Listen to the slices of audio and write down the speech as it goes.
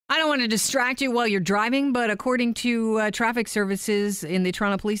want to distract you while you're driving, but according to traffic services in the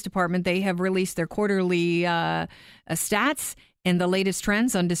Toronto Police Department, they have released their quarterly stats and the latest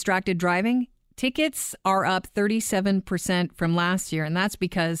trends on distracted driving. Tickets are up 37% from last year, and that's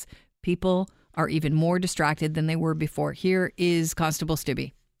because people are even more distracted than they were before. Here is Constable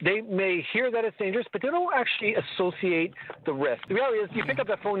Stibbe. They may hear that it's dangerous, but they don't actually associate the risk. The reality is you pick up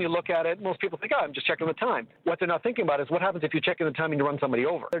that phone, you look at it, most people think, I'm just checking the time. What they're not thinking about is what happens if you're checking the time and you run somebody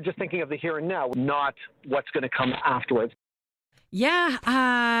over. They're just thinking of the here and now, not what's going to come afterwards. Yeah,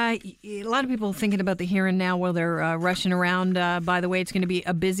 a lot of people thinking about the here and now while they're rushing around. By the way, it's going to be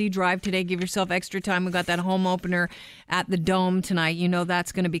a busy drive today. Give yourself extra time. We've got that home opener at the Dome tonight. You know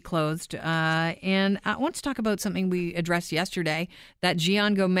that's going to be closed. And I want to talk about something we addressed yesterday, that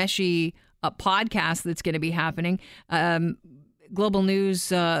Jian Ghomeshi podcast that's going to be happening. Global News,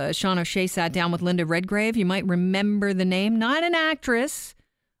 Sean O'Shea sat down with Linda Redgrave. You might remember the name. Not an actress,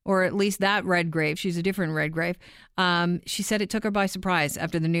 or at least that Redgrave. She's a different Redgrave. She said it took her by surprise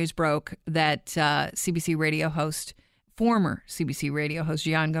after the news broke that CBC radio host, former CBC radio host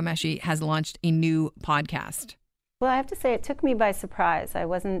Jian Ghomeshi has launched a new podcast. Well, I have to say it took me by surprise. I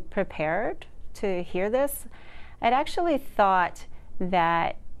wasn't prepared to hear this. I'd actually thought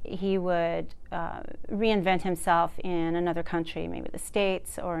that he would reinvent himself in another country, maybe the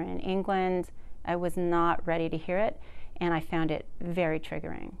States or in England. I was not ready to hear it, and I found it very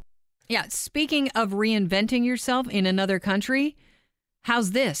triggering. Yeah, speaking of reinventing yourself in another country,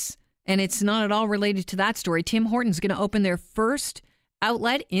 how's this? And it's not at all related to that story. Tim Hortons going to open their first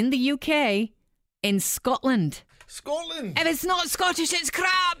outlet in the UK in Scotland. Scotland! If it's not Scottish, it's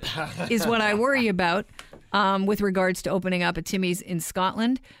crap, is what I worry about with regards to opening up a Timmy's in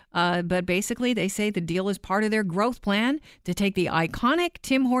Scotland. But basically, they say the deal is part of their growth plan to take the iconic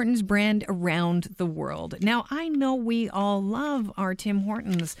Tim Hortons brand around the world. Now, I know we all love our Tim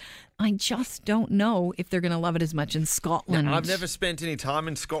Hortons. I just don't know if they're going to love it as much in Scotland. Now, I've never spent any time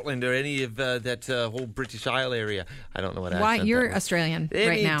in Scotland or any of that whole British Isle area. I don't know what Why, accent you're that Australian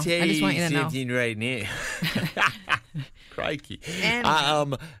right now. I just want you to know. Something right now. Crikey.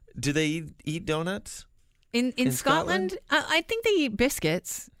 Do they eat donuts? In Scotland? I think they eat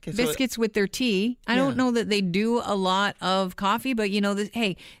biscuits. Okay, so biscuits with their tea. I don't know that they do a lot of coffee, but you know,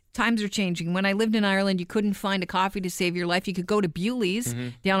 hey, times are changing. When I lived in Ireland, you couldn't find a coffee to save your life. You could go to Bewley's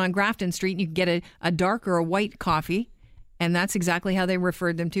down on Grafton Street and you could get a dark or a white coffee. And that's exactly how they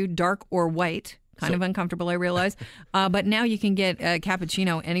referred them to, dark or white. Kind of uncomfortable, I realize. But now you can get a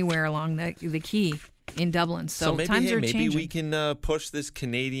cappuccino anywhere along the quay in Dublin. So maybe, times are changing. Maybe we can push this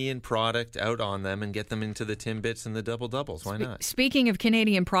Canadian product out on them and get them into the Timbits and the Double Doubles. Why not? Speaking of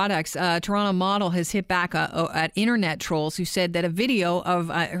Canadian products, Toronto model has hit back at internet trolls who said that a video of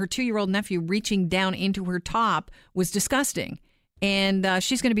her 2-year-old nephew reaching down into her top was disgusting. And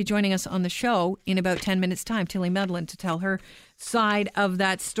she's going to be joining us on the show in about 10 minutes' time, Tilly Medlin, to tell her side of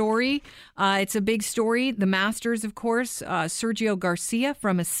that story. It's a big story. The Masters, of course, Sergio Garcia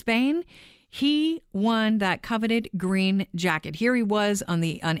from Spain. He won that coveted green jacket. Here he was on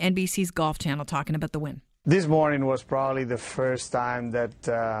NBC's Golf Channel talking about the win. This morning was probably the first time that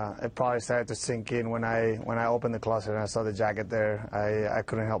it probably started to sink in when I opened the closet and I saw the jacket there. I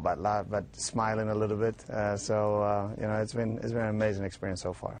couldn't help but laugh, but smiling a little bit. It's been an amazing experience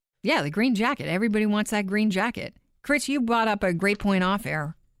so far. Yeah, the green jacket. Everybody wants that green jacket. Chris, you brought up a great point off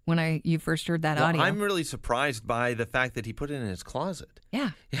air when you first heard that audio. I'm really surprised by the fact that he put it in his closet.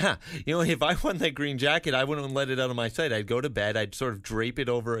 Yeah. Yeah. You know, if I won that green jacket, I wouldn't let it out of my sight. I'd go to bed. I'd sort of drape it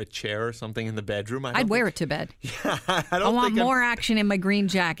over a chair or something in the bedroom. I'd wear it to bed. Yeah. I want more action in my green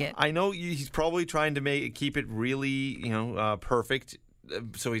jacket. I know he's probably trying to keep it really, perfect.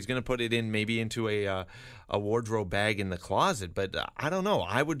 So he's going to put it maybe into a wardrobe bag in the closet. But I don't know.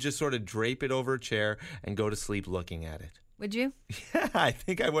 I would just sort of drape it over a chair and go to sleep looking at it. Would you? Yeah, I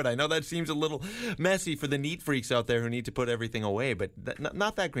think I would. I know that seems a little messy for the neat freaks out there who need to put everything away, but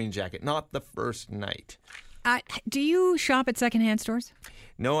not that green jacket, not the first night. Do you shop at secondhand stores?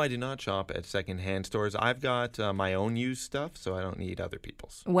 No, I do not shop at secondhand stores. I've got my own used stuff, so I don't need other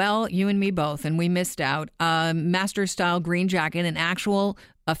people's. Well, you and me both, and we missed out. Masters style green jacket, an actual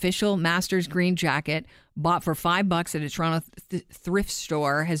official Masters green jacket bought for $5 at a Toronto thrift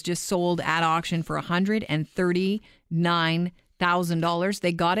store, has just sold at auction for $139,000.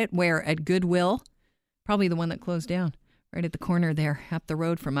 They got it where? At Goodwill? Probably the one that closed down. Right at the corner there, up the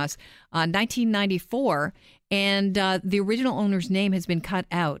road from us. 1994, and the original owner's name has been cut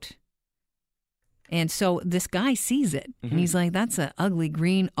out. And so this guy sees it, and he's like, that's an ugly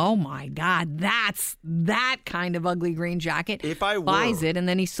green. Oh, my God, that's that kind of ugly green jacket. If I were, buys it, and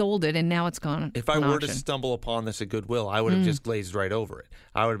then he sold it, and now it's gone. If I were to stumble upon this at Goodwill, I would have just glazed right over it.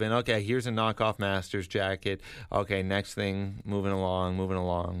 I would have been, okay, here's a knockoff Masters jacket. Okay, next thing, moving along.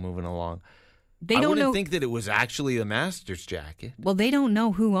 They I don't wouldn't know. think that it was actually a Masters jacket. Well, they don't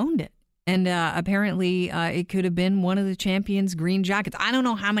know who owned it. And apparently it could have been one of the champions' green jackets. I don't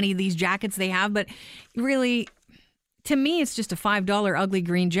know how many of these jackets they have, but really, to me, it's just a $5 ugly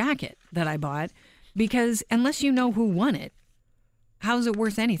green jacket that I bought, because unless you know who won it, how is it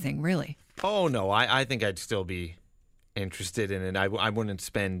worth anything, really? Oh, no, I think I'd still be interested in it. I wouldn't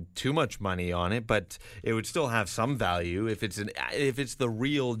spend too much money on it, but it would still have some value if it's the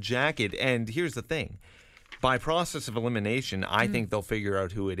real jacket. And here's the thing. By process of elimination, I think they'll figure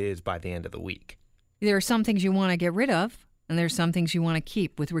out who it is by the end of the week. There are some things you want to get rid of, and there's some things you want to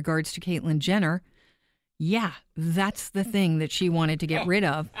keep. With regards to Caitlyn Jenner, yeah, that's the thing that she wanted to get rid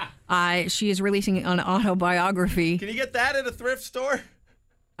of. She is releasing an autobiography. Can you get that at a thrift store?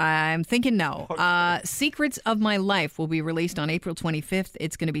 I'm thinking no. Secrets of My Life will be released on April 25th.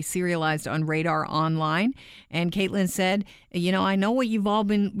 It's going to be serialized on Radar Online. And Caitlyn said, I know what you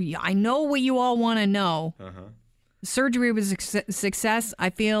all want to know. Uh-huh. Surgery was a success.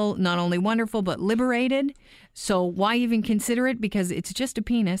 I feel not only wonderful, but liberated. So why even consider it? Because it's just a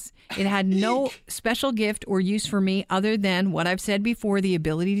penis. It had no special gift or use for me other than what I've said before, the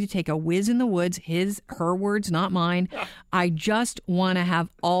ability to take a whiz in the woods, her words, not mine. I just want to have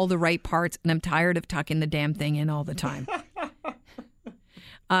all the right parts, and I'm tired of tucking the damn thing in all the time.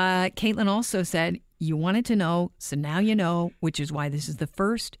 Caitlyn also said, you wanted to know, so now you know, which is why this is the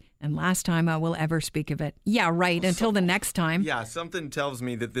first and last time I will ever speak of it. Yeah, right, until the next time. Yeah, something tells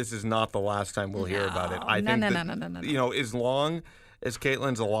me that this is not the last time we'll hear about it. I think No. As long as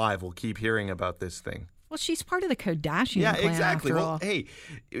Caitlyn's alive, we'll keep hearing about this thing. Well, she's part of the Kardashian clan, exactly. After Well, all. hey,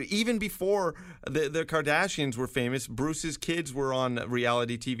 even before the Kardashians were famous, Bruce's kids were on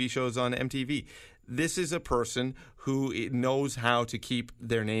reality TV shows on MTV. This is a person who knows how to keep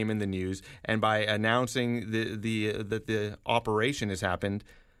their name in the news, and by announcing that the operation has happened,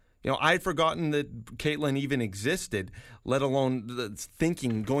 I'd forgotten that Caitlyn even existed, let alone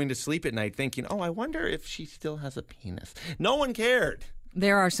going to sleep at night thinking, oh, I wonder if she still has a penis. No one cared.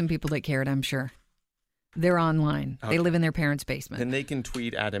 There are some people that cared, I'm sure. They're online. Okay. They live in their parents' basement. Then they can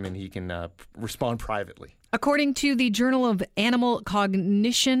tweet at him and he can respond privately. According to the Journal of Animal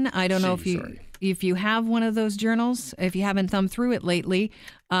Cognition, I don't know if you have one of those journals, if you haven't thumbed through it lately,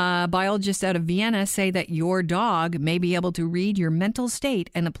 biologists out of Vienna say that your dog may be able to read your mental state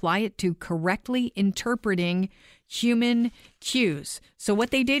and apply it to correctly interpreting human cues. So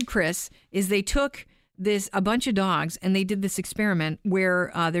what they did, Chris, is they took a bunch of dogs, and they did this experiment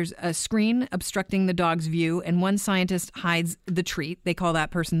where there's a screen obstructing the dog's view, and one scientist hides the treat. They call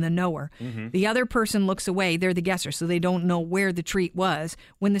that person the knower. Mm-hmm. The other person looks away. They're the guesser, so they don't know where the treat was.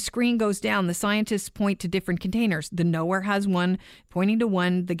 When the screen goes down, the scientists point to different containers. The knower has one pointing to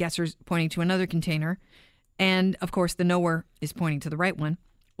one, the guesser's pointing to another container, and, of course, the knower is pointing to the right one.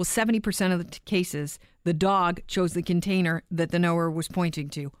 Well, 70% of the cases, the dog chose the container that the knower was pointing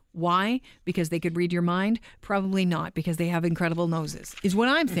to. Why? Because they could read your mind? Probably not, because they have incredible noses, is what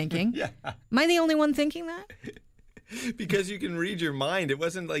I'm thinking. Yeah. Am I the only one thinking that? Because you can read your mind. It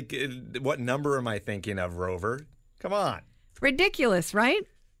wasn't like, what number am I thinking of, Rover? Come on. Ridiculous, right?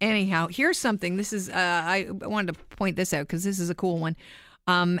 Anyhow, here's something. This is, I wanted to point this out because this is a cool one.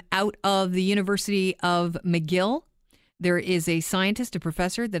 Out of the University of McGill, there is a scientist, a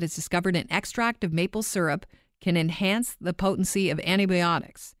professor, that has discovered an extract of maple syrup can enhance the potency of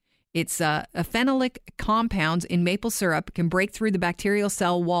antibiotics. It's phenolic compounds in maple syrup can break through the bacterial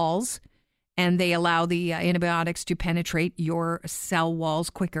cell walls, and they allow the antibiotics to penetrate your cell walls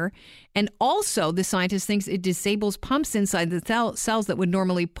quicker. And also, the scientist thinks it disables pumps inside the cells that would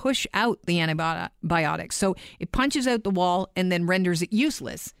normally push out the antibiotics. So it punches out the wall and then renders it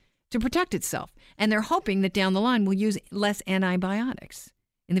useless to protect itself. And they're hoping that down the line we'll use less antibiotics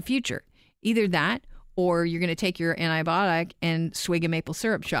in the future. Either that, or you're going to take your antibiotic and swig a maple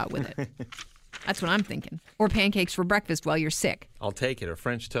syrup shot with it. That's what I'm thinking. Or pancakes for breakfast while you're sick. I'll take it. Or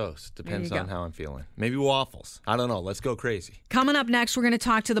French toast. Depends on how I'm feeling. Maybe waffles. I don't know. Let's go crazy. Coming up next, we're going to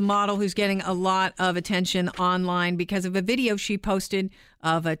talk to the model who's getting a lot of attention online because of a video she posted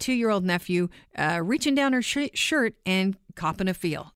of a 2-year-old nephew reaching down her shirt and copping a feel.